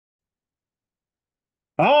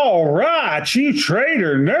All right, you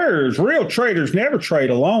trader nerds. Real traders never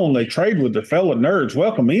trade alone. They trade with their fellow nerds.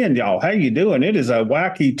 Welcome in, y'all. How you doing? It is a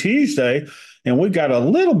wacky Tuesday, and we got a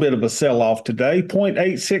little bit of a sell-off today.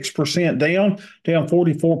 0.86% down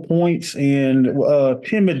 44 points in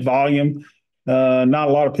timid volume. Not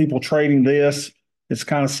a lot of people trading this. It's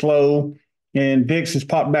kind of slow, and VIX has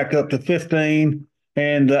popped back up to 15,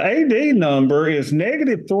 and the AD number is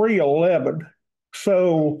negative 311.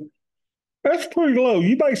 So that's pretty low.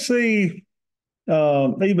 You may see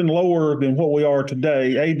even lower than what we are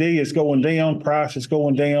today. AD is going down, price is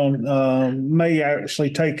going down, may actually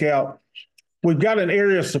take out. We've got an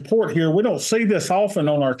area of support here. We don't see this often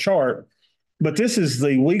on our chart, but this is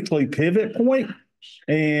the weekly pivot point,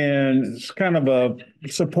 and it's kind of a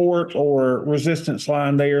support or resistance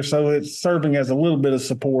line there. So it's serving as a little bit of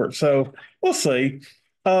support. So we'll see.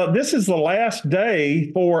 This is the last day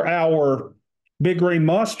for our Big Green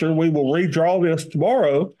Monster. We will redraw this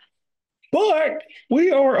tomorrow, but we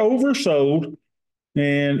are oversold.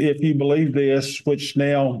 And if you believe this, which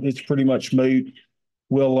now it's pretty much moot,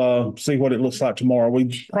 we'll see what it looks like tomorrow.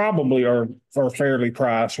 We probably are fairly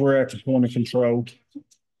priced. We're at the point of control.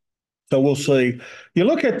 So we'll see. You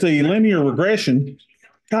look at the linear regression.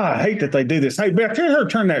 God, I hate that they do this. Hey, Beth, tell her to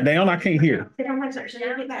turn that down. I can't hear.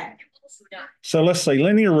 So let's see.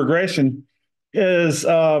 Linear regression is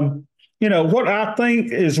what I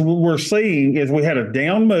think is we're seeing is we had a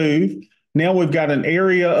down move. Now we've got an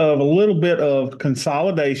area of a little bit of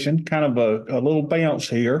consolidation, kind of a little bounce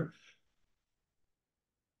here.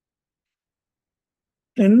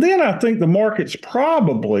 And then I think the market's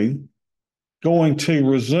probably going to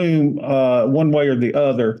resume one way or the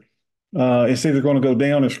other. It's either going to go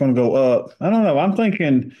down or it's going to go up. I don't know. I'm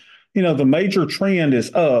thinking, the major trend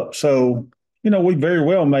is up. So, we very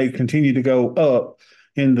well may continue to go up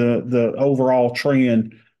in the overall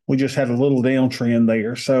trend. We just had a little downtrend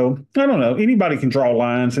there. So I don't know. Anybody can draw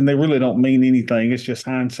lines, and they really don't mean anything. It's just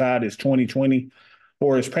hindsight is 2020,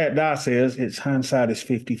 or as Pat Dye says, it's hindsight is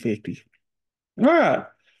 50-50. All right.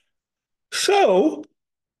 So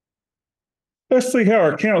let's see how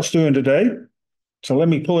our account's doing today. So let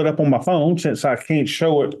me pull it up on my phone since I can't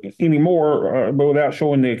show it anymore without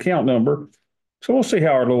showing the account number. So we'll see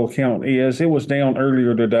how our little account is. It was down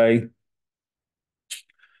earlier today.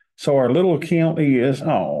 So our little account is,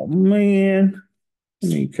 oh man,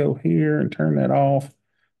 let me go here and turn that off.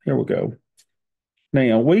 Here we go.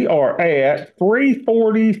 Now we are at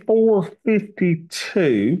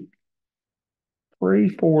 340,452.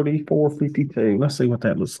 340,452. Let's see what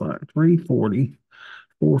that looks like.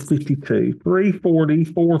 340,452.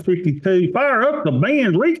 340,452. Fire up the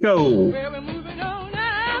band, Rico. Well, we're moving on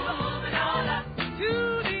now. Moving on up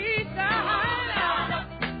to the side.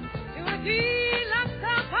 To a deluxe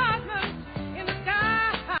apartment in the sky.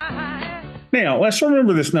 Now, let's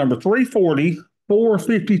remember this number,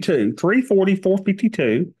 340,452.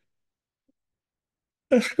 340,452.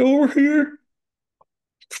 Let's go over here.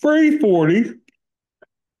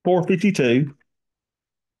 340,452.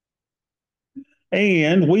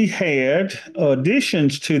 And we had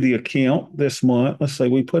additions to the account this month. Let's say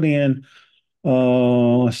we put in,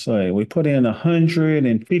 we put in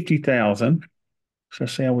 150,000. So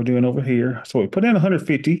let's see how we're doing over here. So we put in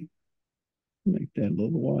 150. Make that a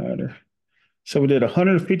little wider. So we did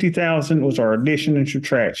 150,000 was our addition and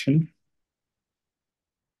subtraction.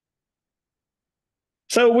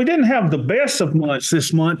 So we didn't have the best of months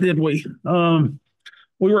this month, did we?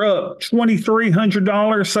 We were up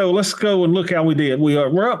 $2,300. So let's go and look how we did.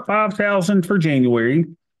 We're up 5,000 for January.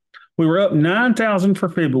 We were up 9,000 for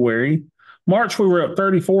February. March, we were up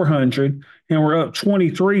 3,400, and we're up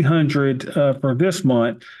 2,300 for this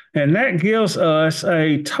month. And that gives us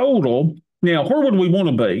a total. Now, where would we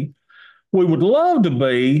want to be? We would love to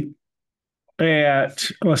be at,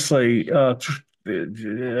 let's see, about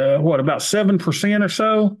 7% or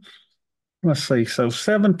so? Let's see. So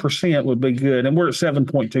 7% would be good. And we're at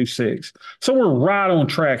 7.26. So we're right on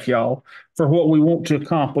track, y'all, for what we want to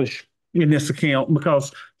accomplish in this account,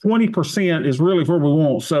 because 20% is really where we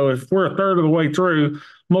want. So if we're a third of the way through,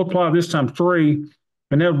 multiply this times 3,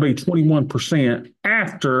 and that would be 21%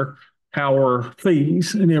 after our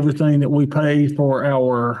fees and everything that we pay for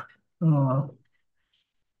our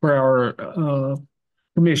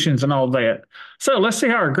commissions and all that. So let's see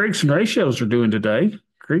how our Gregson ratios are doing today.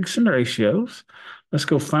 Gregson ratios. Let's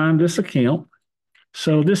go find this account.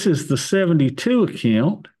 So this is the 72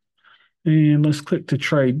 account. And let's click to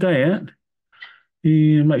trade that.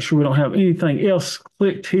 And make sure we don't have anything else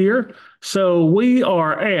clicked here. So we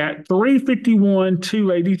are at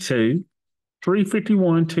 351,282.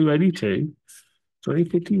 351,282.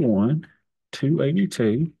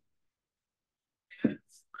 351,282.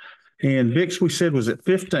 And VIX we said was at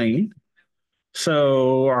 15.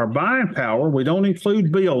 So our buying power, we don't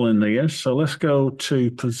include Bill in this. So let's go to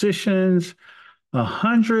positions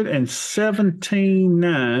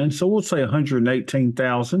 117.9. So we'll say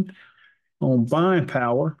 118,000 on buying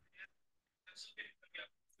power.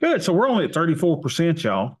 Good. So we're only at 34%,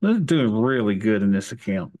 y'all. This is doing really good in this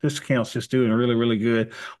account. This account's just doing really, really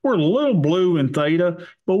good. We're a little blue in theta,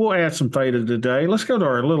 but we'll add some theta today. Let's go to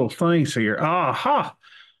our little things here. Aha.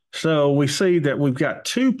 So we see that we've got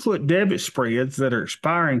two put debit spreads that are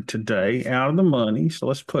expiring today out of the money. So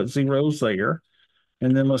let's put zeros there.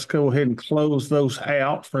 And then let's go ahead and close those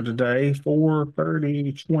out for today.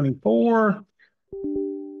 430.24.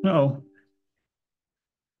 No,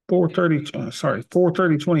 430, sorry,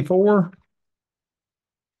 430.24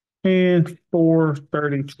 and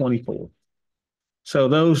 430.24. So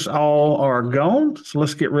those all are gone. So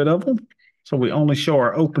let's get rid of them. So we only show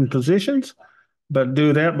our open positions, but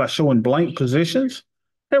do that by showing blank positions.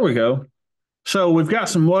 There we go. So we've got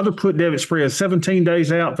some other put debit spreads, 17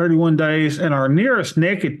 days out, 31 days, and our nearest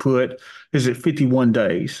naked put is at 51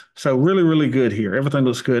 days. So really, really good here. Everything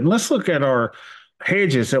looks good. And let's look at our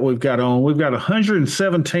hedges that we've got on. We've got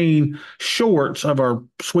 117 shorts of our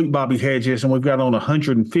Sweet Bobby hedges, and we've got on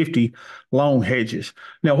 150 long hedges.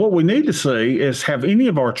 Now, what we need to see is have any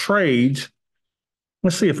of our trades,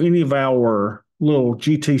 let's see if any of our little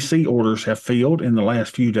GTC orders have filled in the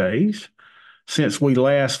last few days since we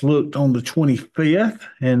last looked on the 25th,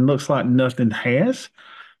 and looks like nothing has.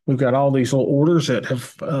 We've got all these little orders that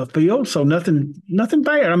have filled, so nothing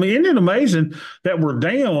bad. I mean, isn't it amazing that we're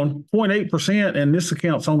down 0.8% and this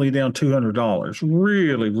account's only down $200?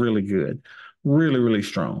 Really, really good. Really, really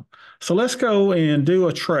strong. So let's go and do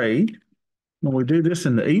a trade. And we do this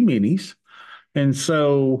in the E-minis. And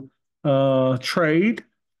so trade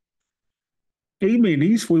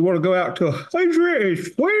E-minis, we want to go out to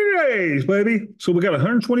 120 days, baby. So we got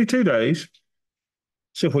 122 days.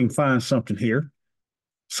 See if we can find something here.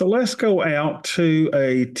 So let's go out to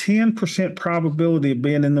a 10% probability of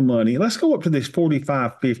being in the money. Let's go up to this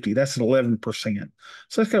 45.50. That's at 11%.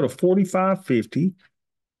 So let's go to 45.50.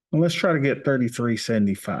 And let's try to get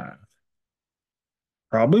 33.75.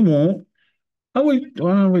 Probably won't. Oh, we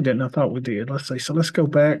didn't. I thought we did. Let's see. So let's go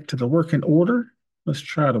back to the working order. Let's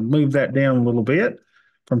try to move that down a little bit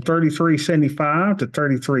from 33.75 to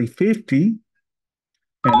 33.50.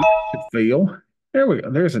 And that should feel. There we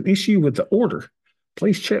go. There's an issue with the order.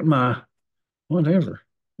 Please check my whatever.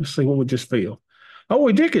 Let's see what we just feel. Oh,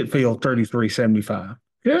 we did get filled 33.75.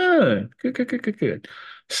 Good. Good.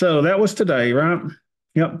 So that was today, right?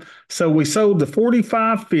 Yep. So we sold the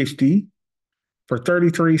 45.50 for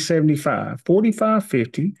 33.75.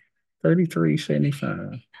 45.50,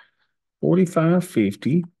 33.75.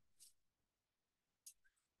 45.50,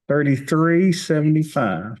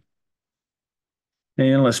 33.75.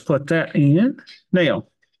 And let's put that in. Now,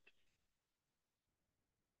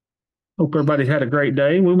 hope everybody had a great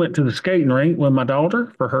day. We went to the skating rink with my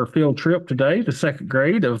daughter for her field trip today, the second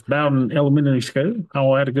grade of Bowden Elementary School.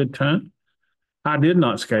 All had a good time. I did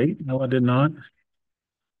not skate. No, I did not.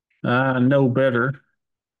 I know better.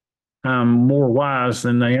 I'm more wise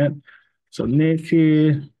than that. So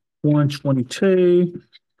naked, 122,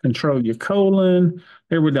 control your colon.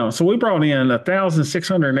 There we go. So we brought in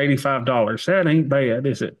 $1,685. That ain't bad,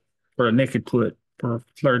 is it? For a naked put for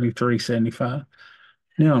 33.75.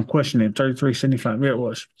 Now I'm questioning 33.75. There it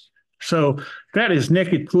was. So that is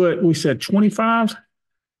naked put. We said 25.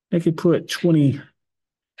 Naked put 20.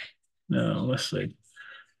 No, let's see.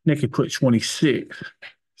 Naked put 26.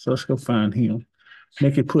 So let's go find him.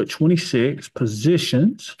 Naked put 26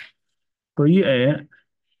 positions. Where you at?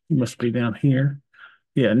 You must be down here.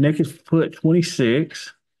 Yeah, naked put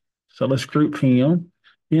 26. So let's group him.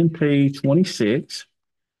 NP 26.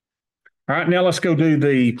 All right, now let's go do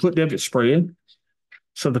the put debit spread.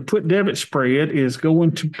 So the put debit spread is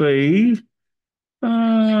going to be,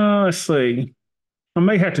 let's see. I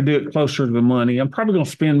may have to do it closer to the money. I'm probably going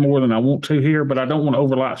to spend more than I want to here, but I don't want to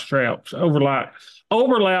overlap straps. Overlap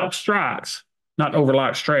strikes, not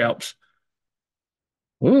overlap straps.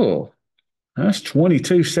 Oh, that's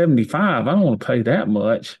 22.75. I don't want to pay that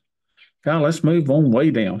much. God, let's move on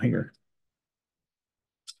way down here.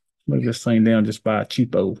 Move this thing down just by a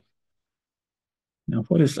cheapo. Now,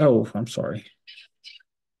 what is, oh, I'm sorry.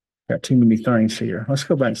 Got too many things here. Let's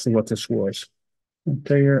go back and see what this was.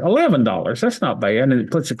 There, $11. That's not bad, and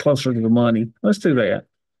it puts it closer to the money. Let's do that.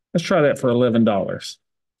 Let's try that for $11.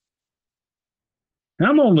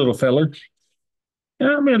 I'm on, little feller.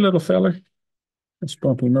 Yeah, I'm a little feller. Let's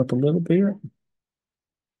bump him up a little bit.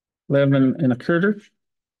 11 and a quarter.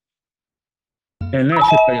 And that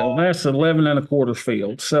should fail. That's 11 and a quarter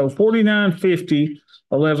field. So 49.50,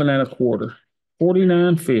 11 and a quarter.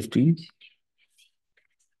 49.50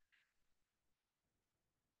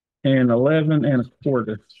 and 11 and a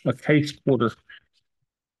quarter, a case quarter.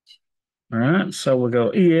 All right. So we'll go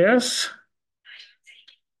ES,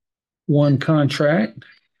 one contract.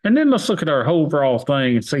 And then let's look at our overall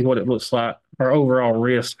thing and see what it looks like, our overall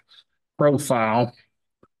risk profile.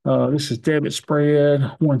 This is debit spread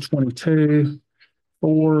 122,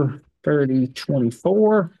 430,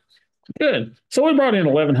 24. Good. So we brought in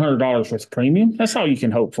 $1,100 worth of premium. That's all you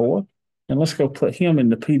can hope for. And let's go put him in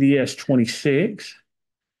the PDS 26.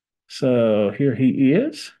 So here he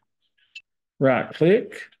is. Right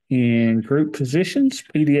click in group positions,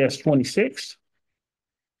 PDS 26.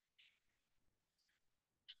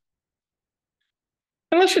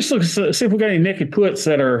 And let's just look see if we got any naked puts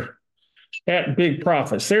that are at big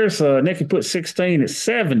profits. There's a naked put 16 at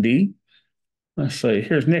 70. Let's see.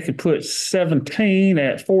 Here's naked put 17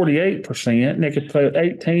 at 48%. Naked put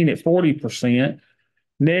 18 at 40%.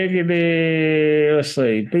 Negative, let's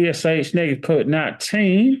see, BSH negative put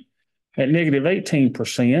 19 at negative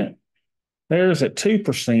 18%. There's at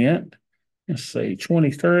 2%. Let's see,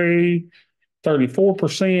 23,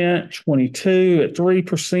 34%, 22 at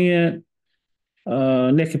 3%.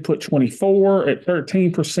 Naked put 24 at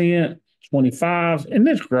 13%, 25. And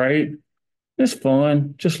that's great. It's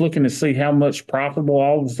fun. Just looking to see how much profitable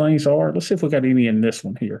all the things are. Let's see if we got any in this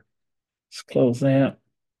one here. Let's close that.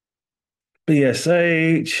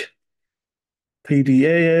 BSH,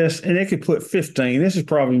 PDS, and it could put 15. This is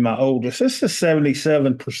probably my oldest. This is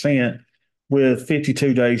 77% with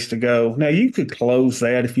 52 days to go. Now you could close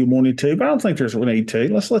that if you wanted to, but I don't think there's a need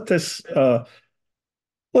to. Let's let this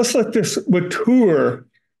mature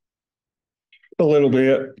a little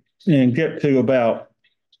bit and get to about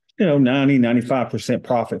 90, 95%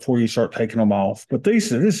 profit before you start taking them off. But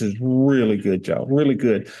this is really good, Joe. Really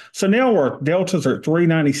good. So now our deltas are at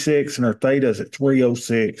 396 and our theta's at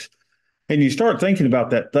 306. And you start thinking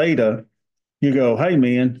about that theta, you go, hey,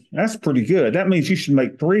 man, that's pretty good. That means you should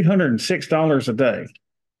make $306 a day,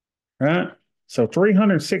 right? So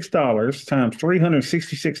 $306 times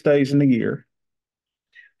 366 days in the year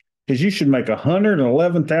is you should make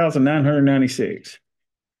 $111,996.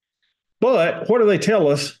 But what do they tell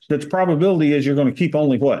us that the probability is you're going to keep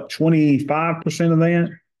only what, 25% of that?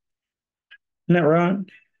 Isn't that right?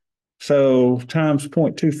 So times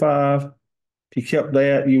 0.25, if you kept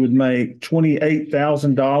that, you would make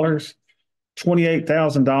 $28,000.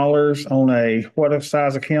 $28,000 on a, what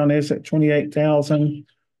size account is it? 28,000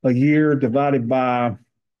 a year divided by,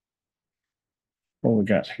 what we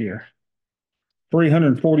got here?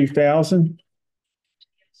 340,000.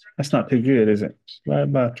 That's not too good, is it?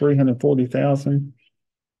 Divided by 340,000.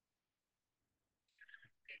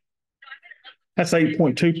 That's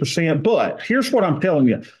 8.2%. But here's what I'm telling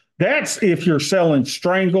you. That's if you're selling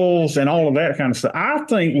strangles and all of that kind of stuff. I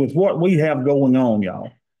think with what we have going on,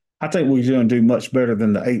 y'all, I think we're going to do much better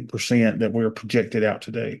than the 8% that we're projected out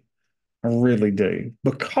today. I really do.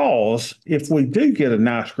 Because if we do get a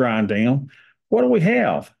nice grind down, what do we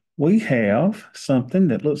have? We have something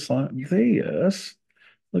that looks like this.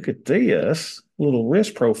 Look at this little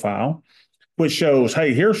risk profile, which shows,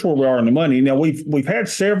 hey, here's where we are in the money. Now we've had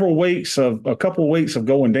several weeks of a couple of weeks of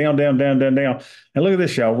going down, down, down, down, down. And look at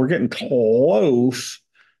this, y'all. We're getting close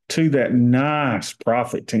to that nice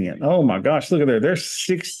profit tent. Oh my gosh, look at there. There's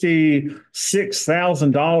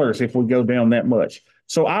 $66,000 if we go down that much.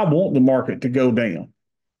 So I want the market to go down.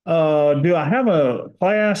 Do I have a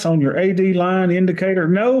class on your AD line indicator?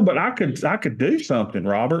 No, but I could do something,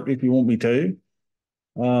 Robert, if you want me to.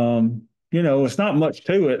 It's not much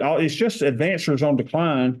to it. It's just advancers on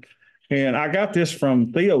decline. And I got this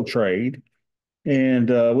from Theo Trade. And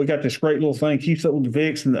we got this great little thing, keeps up with the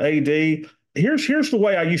VIX and the AD. Here's the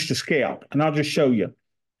way I used to scalp, and I'll just show you.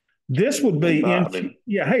 This would be Hey,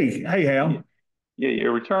 Hal. Yeah,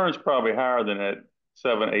 your return's probably higher than that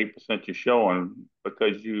 7-8% you're showing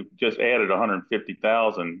because you just added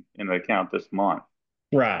 150,000 in the account this month.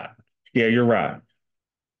 Right. Yeah, you're right.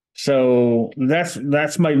 So that's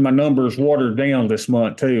made my numbers watered down this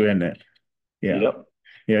month too, isn't it? Yeah. Yep.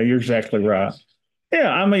 Yeah, you're exactly right.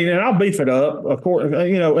 Yeah, I mean, and I'll beef it up, of course,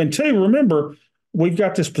 and two, remember, we've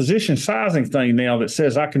got this position sizing thing now that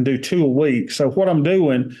says I can do 2 a week. So what I'm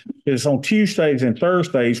doing is on Tuesdays and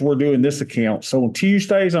Thursdays, we're doing this account. So on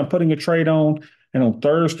Tuesdays, I'm putting a trade on, and on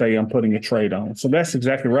Thursday, I'm putting a trade on. So that's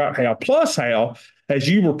exactly right, Hal. Plus, Hal, as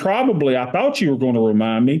you were probably, I thought you were going to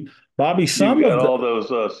remind me, Bobby, you got all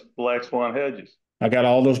those black swan hedges. I got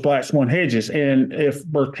all those black swan hedges. And if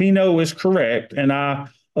Bertino is correct, and I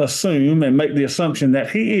assume and make the assumption that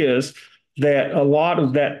he is, that a lot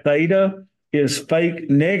of that theta is fake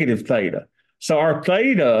negative theta. So our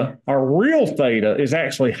theta, our real theta, is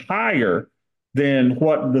actually higher than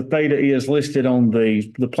what the theta is listed on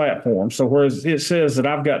the platform. So whereas it says that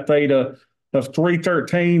I've got theta of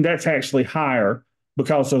 313, that's actually higher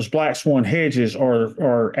because those black swan hedges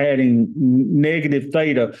are adding negative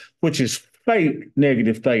theta, which is fake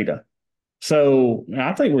negative theta. So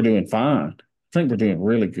I think we're doing fine. I think we're doing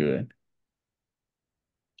really good.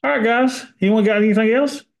 All right, guys. Anyone got anything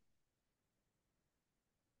else?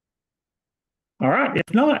 All right.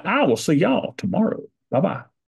 If not, I will see y'all tomorrow. Bye bye.